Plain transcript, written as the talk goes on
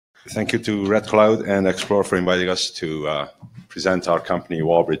Thank you to Red Cloud and XPLOR for inviting us to present our company,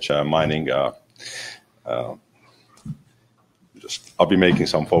 Wallbridge Mining. I'll be making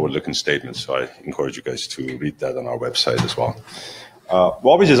some forward-looking statements, so I encourage you guys to read that on our website as well.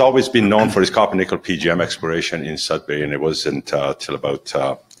 Wallbridge has always been known for its copper-nickel PGM exploration in Sudbury, and it wasn't till about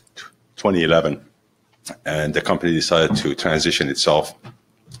 2011, and the company decided to transition itself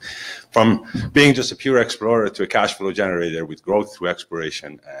from being just a pure explorer to a cash flow generator with growth through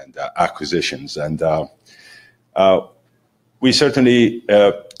exploration and acquisitions. And we certainly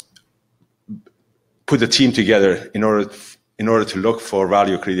put a team together in order to look for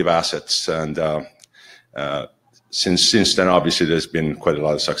value accretive assets. And since then, obviously, there's been quite a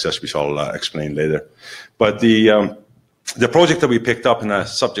lot of success, which I'll explain later. But the project that we picked up, and the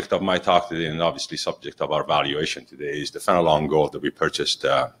subject of my talk today, and obviously subject of our valuation today, is the Fenelon Gold that we purchased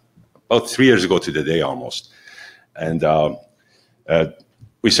about 3 years ago to the day almost. And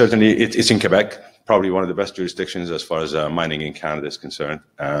we certainly, it's in Quebec, probably one of the best jurisdictions as far as mining in Canada is concerned.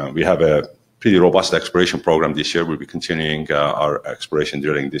 We have a pretty robust exploration program this year. We'll be continuing our exploration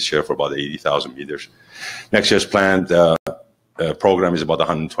drilling this year for about 80,000 meters. Next year's planned program is about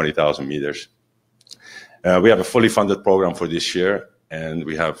 120,000 meters. We have a fully funded program for this year, and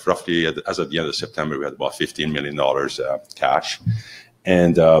we have roughly, as of the end of September, we had about $15 million cash.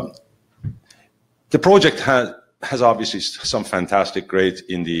 And the project has obviously some fantastic grade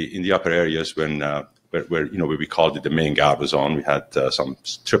in the upper areas where we called it the main Gaba zone. We had some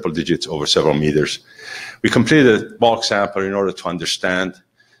triple digits over several meters. We completed a bulk sample in order to understand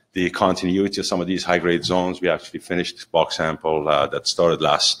the continuity of some of these high-grade zones. We actually finished bulk sample that started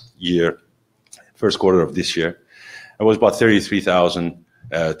last year, first quarter of this year. It was about 33,000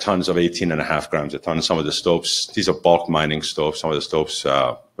 tons of 18.5 grams a ton. Some of the stopes, these are bulk mining stopes. Some of the stopes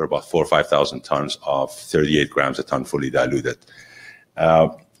were about 4,000 or 5,000 tons of 38 grams a ton fully diluted.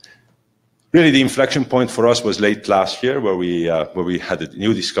 Really, the inflection point for us was late last year, where we had a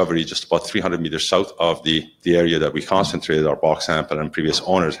new discovery just about 300 meters south of the area that we concentrated our bulk sample and previous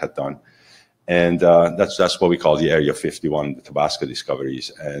owners had done. And that's what we call the Area 51, the Tabasco discoveries.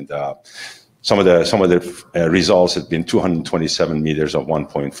 And some of the results had been 227 meters of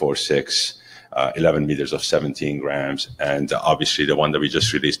 1.46, 11 meters of 17 grams, and obviously the one that we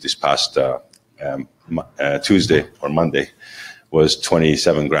just released this past Tuesday or Monday was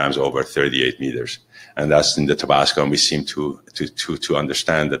 27 grams over 38 meters, and that's in the Tabasco. And we seem to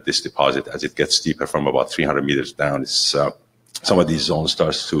understand that this deposit, as it gets deeper from about 300 meters down, some of these zones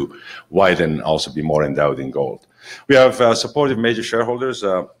starts to widen and also be more endowed in gold. We have supportive major shareholders,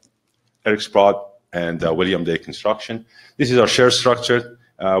 Eric Sprott and William Day Construction. This is our share structure.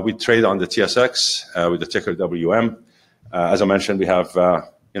 We trade on the TSX with the ticker WM. As I mentioned, we have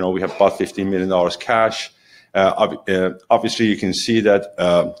about $15 million cash. Obviously, you can see that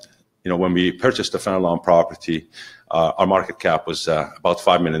when we purchased the Fenelon property, our market cap was about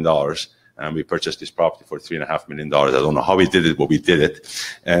 $5 million, and we purchased this property for $3.5 million. I don't know how we did it, but we did it,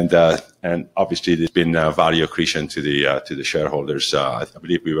 and obviously there's been value accretion to the shareholders. I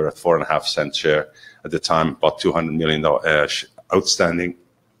believe we were at 4.5 cents share at the time, about 200 million outstanding.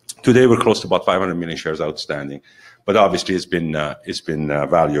 Today we're close to about 500 million shares outstanding, but obviously it's been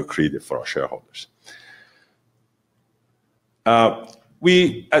value accretive for our shareholders.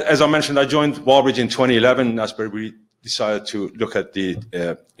 As I mentioned, I joined Wallbridge in 2011. That's where we decided to look at the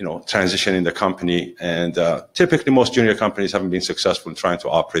transition in the company. And typically, most junior companies haven't been successful in trying to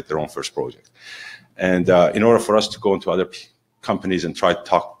operate their own first project. And in order for us to go into other companies and try to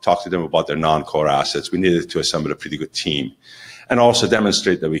talk to them about their non-core assets, we needed to assemble a pretty good team and also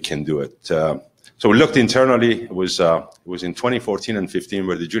demonstrate that we can do it. So we looked internally. It was in 2014 and 15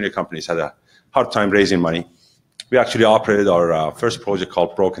 where the junior companies had a hard time raising money. We actually operated our first project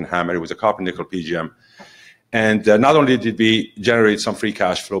called Broken Hammer. It was a copper-nickel PGM. And not only did we generate some free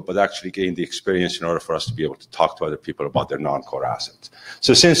cash flow, but actually gain the experience in order for us to be able to talk to other people about their non-core assets.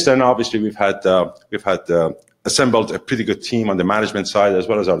 So since then, obviously, we've had assembled a pretty good team on the management side as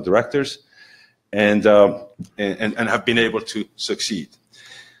well as our directors, and have been able to succeed.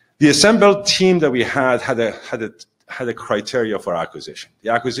 The assembled team that we had a criteria for acquisition.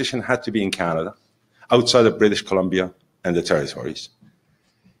 The acquisition had to be in Canada, outside of British Columbia and the territories.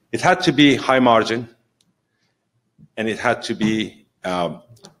 It had to be high margin, and it had to be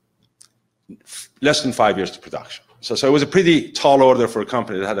less than 5 years to production. So it was a pretty tall order for a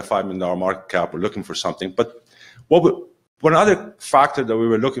company that had a $5 million market cap. We're looking for something. But one other factor that we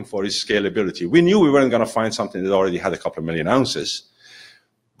were looking for is scalability. We knew we weren't going to find something that already had a couple of million ounces,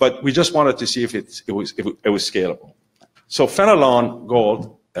 but we just wanted to see if it was scalable. So Fenelon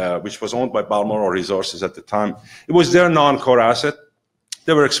Gold, which was owned by Balmoral Resources at the time, it was their non-core asset.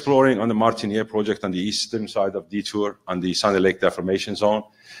 They were exploring on the Martiniere project on the eastern side of Detour on the Sandy Lake Deformation Zone.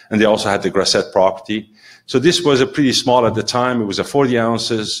 And they also had the Grasset property. So this was a pretty small at the time. It was a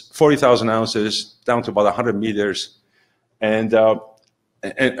 40,000 ounces down to about 100 meters. And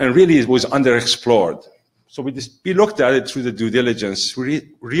really it was underexplored. So we looked at it through the due diligence. We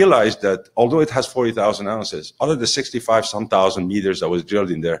realized that although it has 40,000 ounces, out of the 65-some thousand meters that was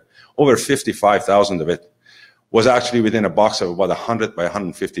drilled in there, over 55,000 of it was actually within a box of about 100 by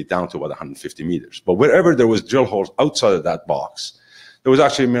 150 down to about 150 meters. But wherever there was drill holes outside of that box, there was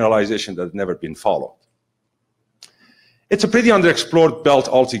actually mineralization that had never been followed. It's a pretty underexplored belt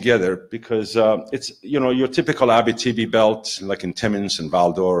altogether because it's, your typical Abitibi belt, like in Timmins and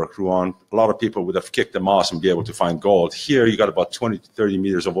Val-d'Or or Crouan, a lot of people would have kicked the moss and be able to find gold. Here you got about 20 to 30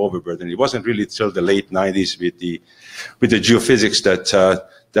 meters of overburden. It wasn't really till the late 90s with the geophysics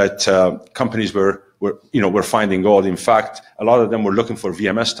that companies were finding gold. In fact, a lot of them were looking for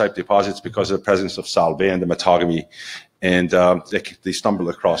VMS type deposits because of the presence of salve and the metogamy, and they stumbled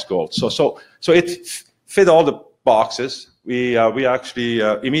across gold. So it fit all the boxes. We actually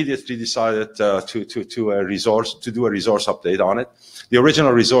immediately decided to do a resource update on it. The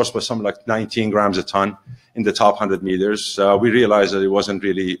original resource was something like 19 grams a ton in the top 100 meters. We realized that it wasn't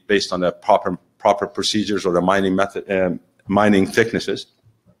really based on the proper procedures or the mining method, mining thicknesses.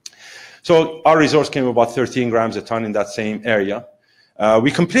 So our resource came about 13 grams a ton in that same area. We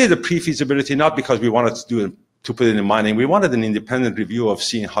completed the pre-feasibility not because we wanted to put it in mining. We wanted an independent review of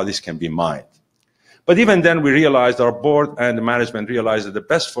seeing how this can be mined. But even then, we realized, our board and the management realized that the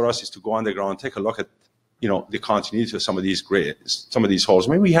best for us is to go underground, take a look at, the continuity of some of these grades, some of these holes.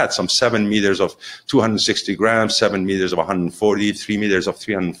 Maybe we had some 7 meters of 260 grams, 7 meters of 140, 3 meters of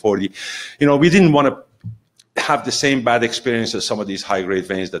 340. We didn't want to have the same bad experience as some of these high-grade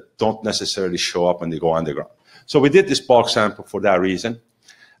veins that don't necessarily show up when they go underground. So we did this bulk sample for that reason.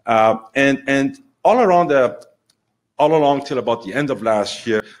 And all along till about the end of last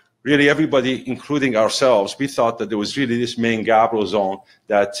year, really everybody, including ourselves, we thought that there was really this main Gabbro zone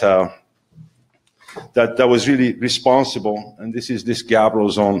that was really responsible. And this is this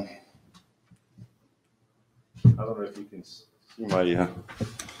Gabbro zone. I don't know if you can see my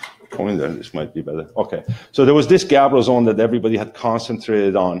pointer. This might be better. Okay. So there was this Gabbro zone that everybody had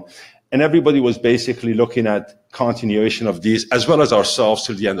concentrated on. And everybody was basically looking at continuation of these, as well as ourselves,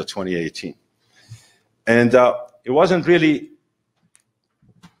 till the end of 2018. And it wasn't really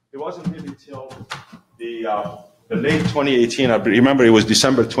till the late 2018. I remember it was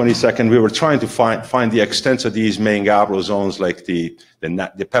December 22nd. We were trying to find the extents of these main Gabbro zones, like the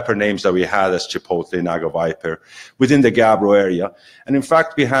pepper names that we had as Chipotle, Naga Viper, within the Gabbro area. And in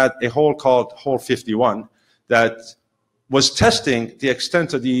fact, we had a hole called Hole 51 that was testing the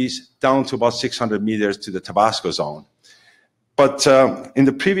extent of these down to about 600 meters to the Tabasco zone. But in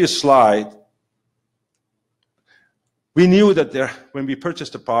the previous slide, we knew that when we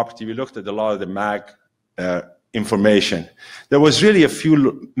purchased the property, we looked at a lot of the mag information. There was really a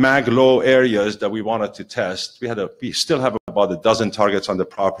few mag low areas that we wanted to test. We still have about a dozen targets on the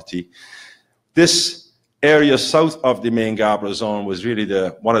property. This area south of the main Gabbro zone was really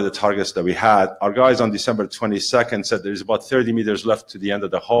one of the targets that we had. Our guys on December 22nd said there's about 30 meters left to the end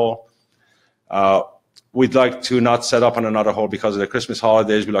of the hole. We'd like to not set up on another hole because of the Christmas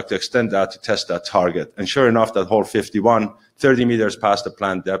holidays. We'd like to extend that to test that target. And sure enough, that hole 51, 30 meters past the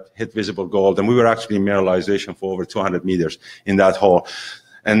plant depth, hit visible gold. And we were actually in mineralization for over 200 meters in that hole.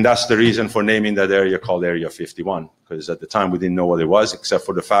 And that's the reason for naming that area called Area 51, because at the time we didn't know what it was, except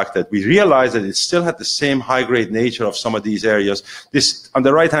for the fact that we realized that it still had the same high-grade nature of some of these areas. This, on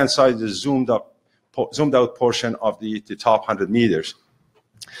the right-hand side, is a zoomed-out portion of the top 100 meters.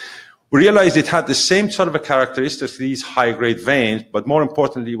 We realized it had the same sort of a characteristics, these high-grade veins, but more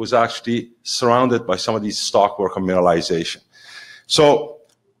importantly, it was actually surrounded by some of these stockwork of mineralization. So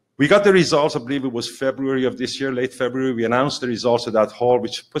we got the results, I believe it was February of this year, late February. We announced the results of that hole,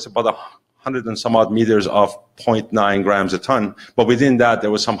 which puts about 100 and some odd meters of 0.9 grams a ton. But within that,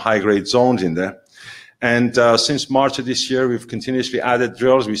 there was some high-grade zones in there. And since March of this year, we've continuously added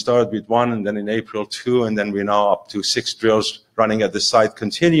drills. We started with 1, and then in April 2, and then we're now up to 6 drills running at the site,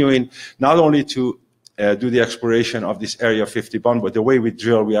 continuing not only to do the exploration of this Area 51, but the way we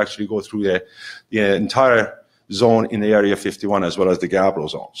drill, we actually go through the entire zone in the Area 51 as well as the Gabbro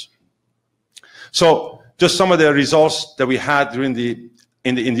zones. So just some of the results that we had during the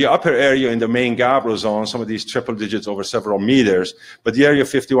in the upper area in the main gabbro zone, some of these triple digits over several meters. But the Area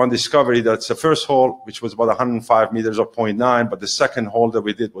 51 discovery, that's the first hole, which was about 105 meters or 0.9, but the second hole that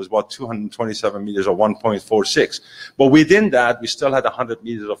we did was about 227 meters or 1.46. But within that, we still had 100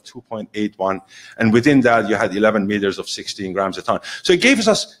 meters of 2.81, and within that, you had 11 meters of 16 grams a ton. So it gives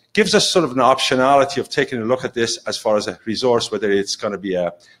us sort of an optionality of taking a look at this as far as a resource, whether it's going to be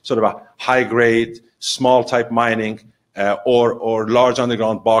a sort of a high-grade, small-type mining, or large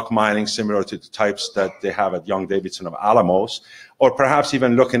underground bulk mining, similar to the types that they have at Young-Davidson of Alamos, or perhaps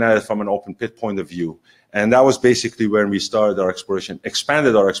even looking at it from an open pit point of view. And that was basically when we started our exploration,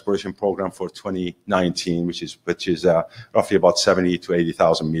 expanded our exploration program for 2019, which is roughly about 70 to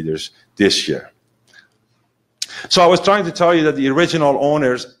 80,000 meters this year. So I was trying to tell you that the original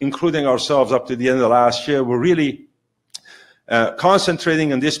owners, including ourselves up to the end of last year, were really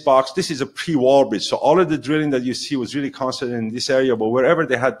concentrating on this box. This is a pre-Wallbridge, so all of the drilling that you see was really concentrated in this area, but wherever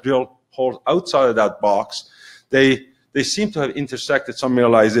they had drill holes outside of that box, they seem to have intersected some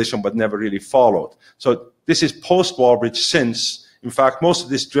mineralization but never really followed. So this is post-Wallbridge since. In fact, most of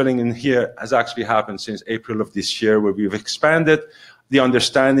this drilling in here has actually happened since April of this year, where we've expanded the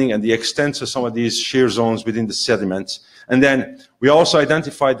understanding and the extent of some of these shear zones within the sediments. And then we also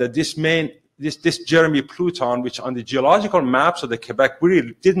identified that this Jeremy Pluton, which on the geological maps of the Quebec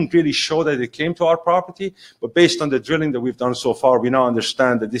really didn't really show that it came to our property, but based on the drilling that we've done so far, we now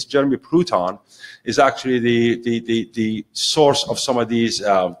understand that this Jeremy Pluton is actually the source of some of these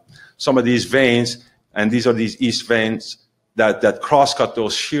veins, and these are these east veins that cross-cut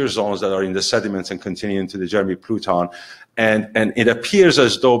those shear zones that are in the sediments and continue into the Jeremy Pluton. And it appears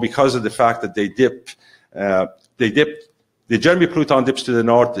as though, because of the fact that the Jeremy Pluton dips to the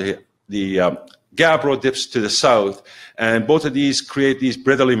north, the gabbro dips to the south, and both of these create these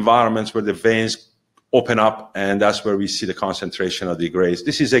brittle environments where the veins open up, and that's where we see the concentration of the grades.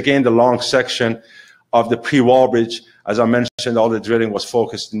 This is again the long section of the pre-Wallbridge. As I mentioned, all the drilling was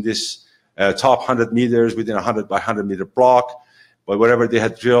focused in this top 100 meters within a 100 by 100 meter block, but wherever they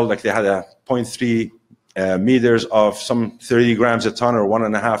had drilled, like they had a 0.3 meters of some 30 grams a ton, or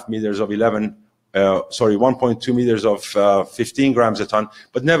 1.5 meters of 1.2 meters of 15 grams a ton,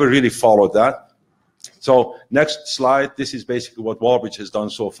 but never really followed that. So next slide, this is basically what Wallbridge has done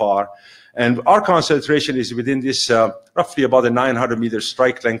so far. And our concentration is within this roughly about a 900 meter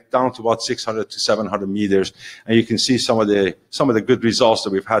strike length down to about 600 to 700 meters. And you can see some of the good results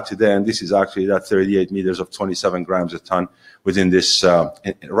that we've had today. And this is actually that 38 meters of 27 grams a ton within this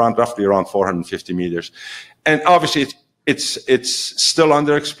roughly around 450 meters. And obviously it's still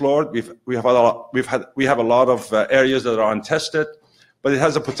underexplored. We have a lot of areas that are untested, but it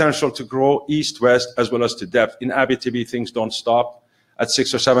has the potential to grow east, west, as well as to depth. In Abitibi, things don't stop at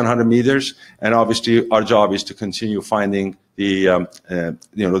 600 or 700 meters, and obviously our job is to continue finding the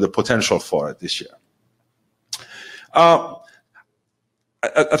potential for it this year. I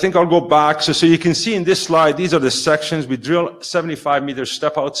think I'll go back. So you can see in this slide, these are the sections. We drill 75 meter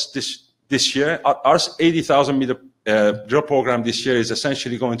step outs this year. Our 80,000 meter drill program this year is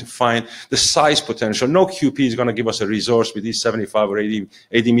essentially going to find the size potential. No QP is going to give us a resource with these 75 or 80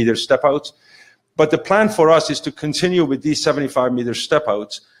 meter step outs. But the plan for us is to continue with these 75 meter step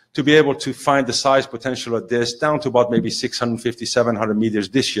outs to be able to find the size potential of this down to about maybe 650, 700 meters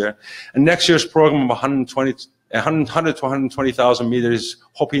this year. And next year's program of 100 to 120,000 meters,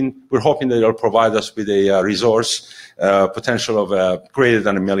 we're hoping that it'll provide us with a resource potential of greater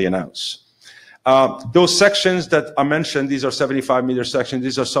than 1 million ounce. Those sections that I mentioned, these are 75 meter sections.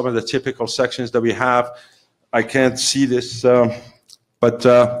 These are some of the typical sections that we have. I can't see this, but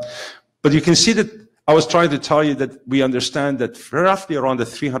you can see that I was trying to tell you that we understand that roughly around the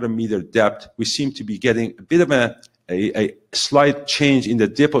 300 meter depth, we seem to be getting a bit of a slight change in the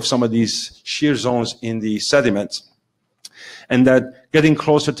dip of some of these shear zones in the sediments. And that getting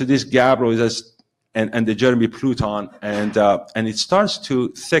closer to this gabbro and the Jeremy Pluton, and it starts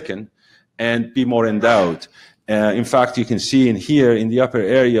to thicken and be more endowed. In fact, you can see in here in the upper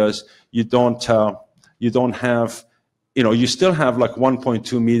areas, you don't have, you still have like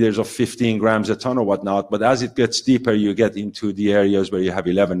 1.2 meters of 15 grams a ton or whatnot, but as it gets deeper, you get into the areas where you have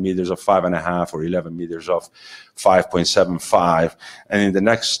 11 meters of 5.5 or 11 meters of 5.75. And in the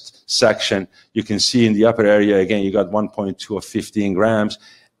next section, you can see in the upper area, again, you got 1.2 of 15 grams.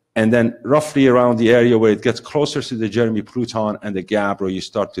 And then roughly around the area where it gets closer to the Jeremy Pluton and the gabbro, you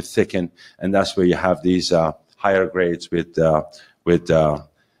start to thicken. And that's where you have these higher grades with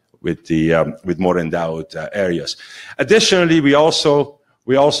more endowed areas. Additionally, we also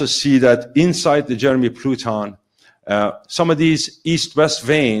see that inside the Jeremy Pluton, some of these east-west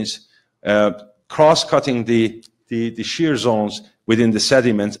veins cross-cutting the shear zones within the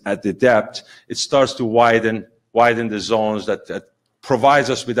sediments at the depth, it starts to widen the zones that provides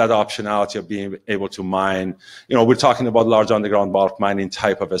us with that optionality of being able to mine. You know, we're talking about large underground bulk mining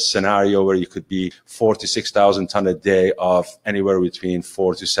type of a scenario where you could be 4,000 to 6,000 ton a day of anywhere between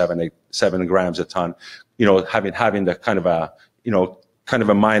 4 to 7 grams a ton. You know, having the kind of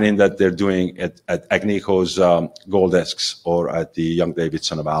a mining that they're doing at Agnico's Gold Discs or at the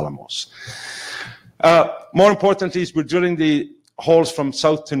Young-Davidson of Alamos. More importantly, is we're drilling the holes from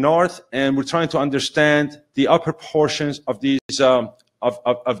south to north, and we're trying to understand the upper portions of these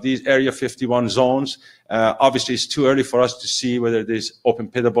Area 51 zones. Obviously, it's too early for us to see whether it is open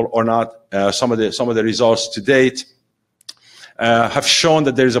pitable or not. Some of the results to date have shown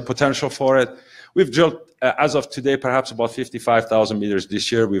that there is a potential for it. We've drilled, as of today, perhaps about 55,000 meters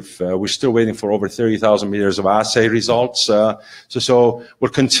this year. We're still waiting for over 30,000 meters of assay results. So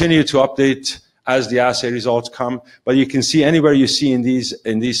we'll continue to update as the assay results come, but you can see anywhere you see in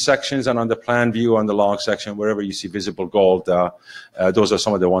these sections and on the plan view on the long section, wherever you see visible gold, those are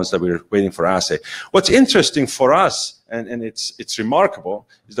some of the ones that we're waiting for assay. What's interesting for us, and it's remarkable,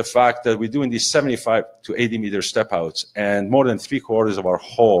 is the fact that we're doing these 75 to 80 meter step outs, and more than 3/4 of our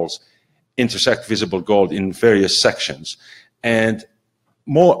holes intersect visible gold in various sections, and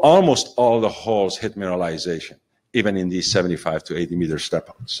almost all the holes hit mineralization, even in these 75 to 80 meter step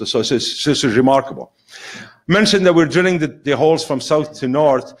outs. So it's remarkable. Mentioned that we're drilling the holes from south to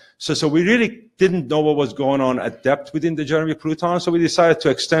north. So we really didn't know what was going on at depth within the Jeremy Pluton. So we decided to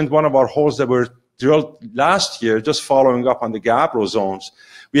extend one of our holes that were drilled last year, just following up on the Gabbro zones.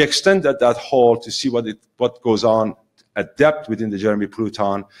 We extended that hole to see what goes on at depth within the Jeremy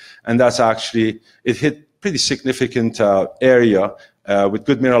Pluton. And that's actually, it hit pretty significant area with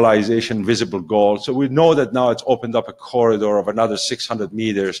good mineralization, visible gold. So we know that now it's opened up a corridor of another 600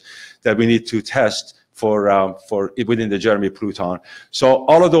 meters that we need to test for within the Jeremy Pluton. So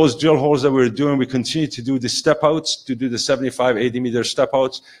all of those drill holes that we're doing, we continue to do the step outs, to do the 75, 80 meter step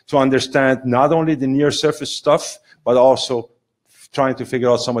outs, to understand not only the near surface stuff, but also trying to figure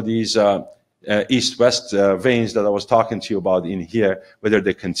out some of these east-west veins that I was talking to you about in here, whether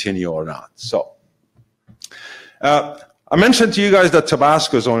they continue or not. So I mentioned to you guys that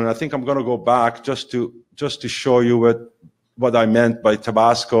Tabasco zone, and I think I'm going to go back just to show you what I meant by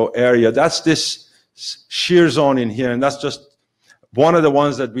Tabasco area. That's this shear zone in here, and that's just one of the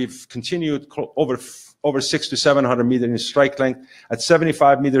ones that we've continued over 600 to 700 meters in strike length. At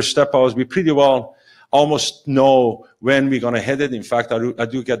 75 meter step outs, we pretty well almost know when we're going to hit it. In fact, I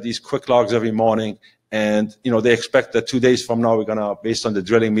do get these quick logs every morning, and you know, they expect that 2 days from now we're going to, based on the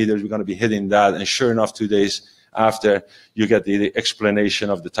drilling meters, we're going to be hitting that. And sure enough, 2 days after, you get the explanation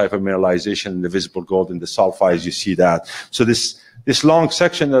of the type of mineralization and the visible gold in the sulfides. You see that. So this long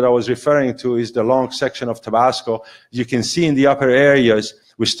section that I was referring to is the long section of Tabasco. You can see in the upper areas,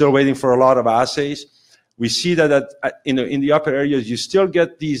 we're still waiting for a lot of assays. We see that in the upper areas, you still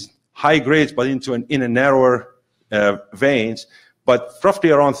get these high grades, but in a narrower veins. But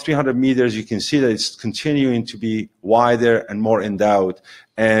roughly around 300 meters, you can see that it's continuing to be wider and more endowed.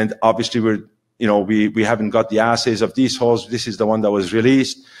 And obviously, we haven't got the assays of these holes. This is the one that was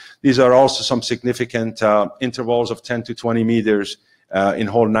released. These are also some significant intervals of 10 to 20 meters in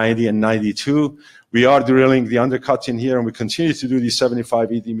hole 90 and 92. We are drilling the undercuts in here, and we continue to do these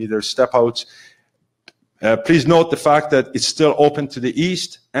 75, 80 meter step outs. Please note the fact that it's still open to the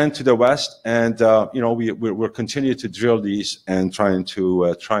east and to the west, and we're continuing to drill these and trying to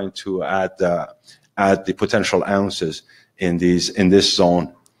add the potential ounces in this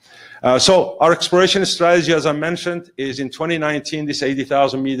zone. So our exploration strategy, as I mentioned, is in 2019. This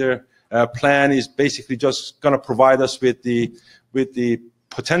 80,000 meter plan is basically just going to provide us with the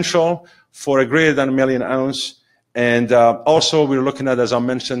potential for a greater than 1 million ounce. And also, we're looking at, as I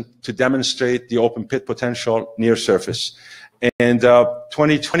mentioned, to demonstrate the open pit potential near surface. And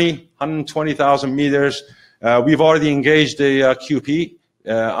 2020, 120,000 meters. We've already engaged the QP.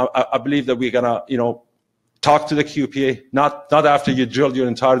 I believe that we're gonna, talk to the QP, not after you drilled your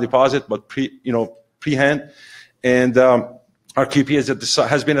entire deposit, but pre-hand. And our QP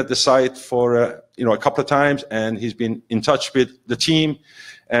has been at the site for a couple of times, and he's been in touch with the team.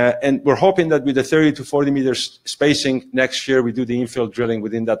 And we're hoping that with the 30 to 40 meters spacing next year, we do the infill drilling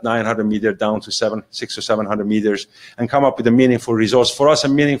within that 900 meter down to 600 or 700 meters and come up with a meaningful resource. For us, a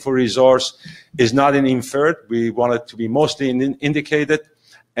meaningful resource is not an inferred. We want it to be mostly indicated.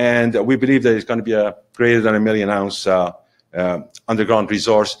 And we believe that it's going to be a greater than 1 million ounce underground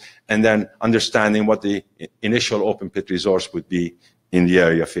resource, and then understanding what the initial open pit resource would be in the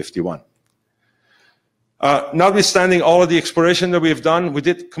Area 51. Notwithstanding all of the exploration that we've done, we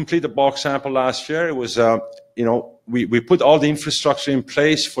did complete a bulk sample last year. It was, we put all the infrastructure in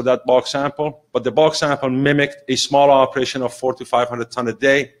place for that bulk sample, but the bulk sample mimicked a small operation of 400 to 500 ton a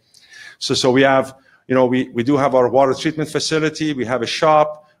day. So we have, we do have our water treatment facility, we have a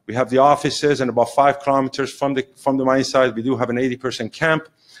shop, we have the offices, and about 5 kilometers from the mine site, we do have an 80-person camp.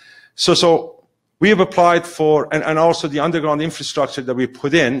 So we have applied for, and also the underground infrastructure that we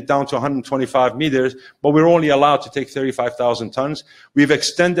put in down to 125 meters, but we're only allowed to take 35,000 tons. We've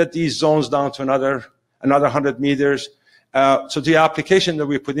extended these zones down to another 100 meters. So the application that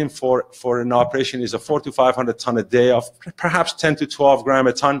we put in for an operation is a 400 to 500 ton a day of perhaps 10 to 12 gram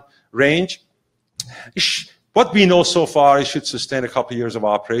a ton range. What we know so far, it should sustain a couple of years of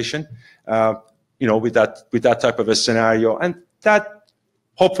operation, with that type of a scenario, and that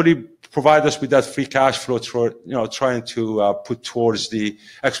hopefully provide us with that free cash flow for, trying to put towards the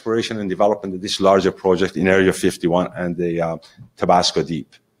exploration and development of this larger project in Area 51 and the Tabasco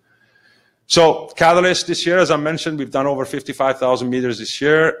Deep. So catalyst this year, as I mentioned, we've done over 55,000 meters this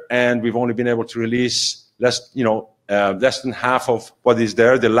year, and we've only been able to release less than half of what is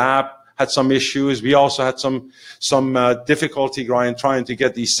there. The lab had some issues. We also had some difficulty trying to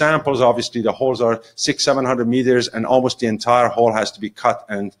get these samples. Obviously, the holes are 600-700 meters, and almost the entire hole has to be cut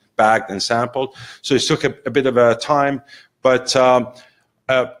and bagged and sampled. So it took a bit of a time, but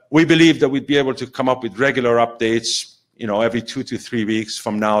we believe that we'd be able to come up with regular updates, every 2 to 3 weeks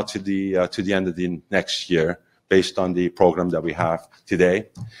from now to the end of the next year, based on the program that we have today,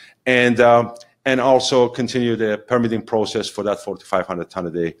 and also continue the permitting process for that 400 to 500 ton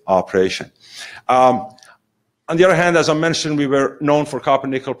a day operation. On the other hand, as I mentioned, we were known for copper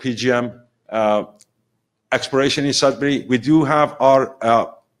nickel PGM exploration in Sudbury. We do have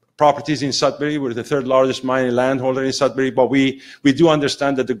our properties in Sudbury. We're the 3rd largest mining landholder in Sudbury, but we do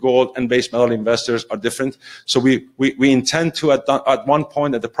understand that the gold and base metal investors are different. So we intend to, at one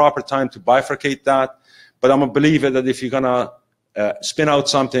point, at the proper time, to bifurcate that. But I'm a believer that if you're going to spin out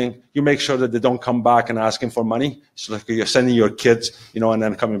something, you make sure that they don't come back and asking for money. It's like you're sending your kids, and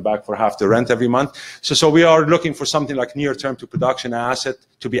then coming back for half the rent every month. So we are looking for something like near-term to production asset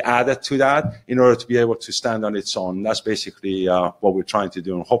to be added to that in order to be able to stand on its own. That's basically what we're trying to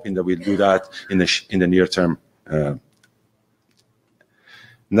do, and hoping that we'll do that in the near term. And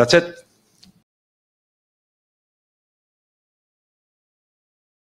that's it.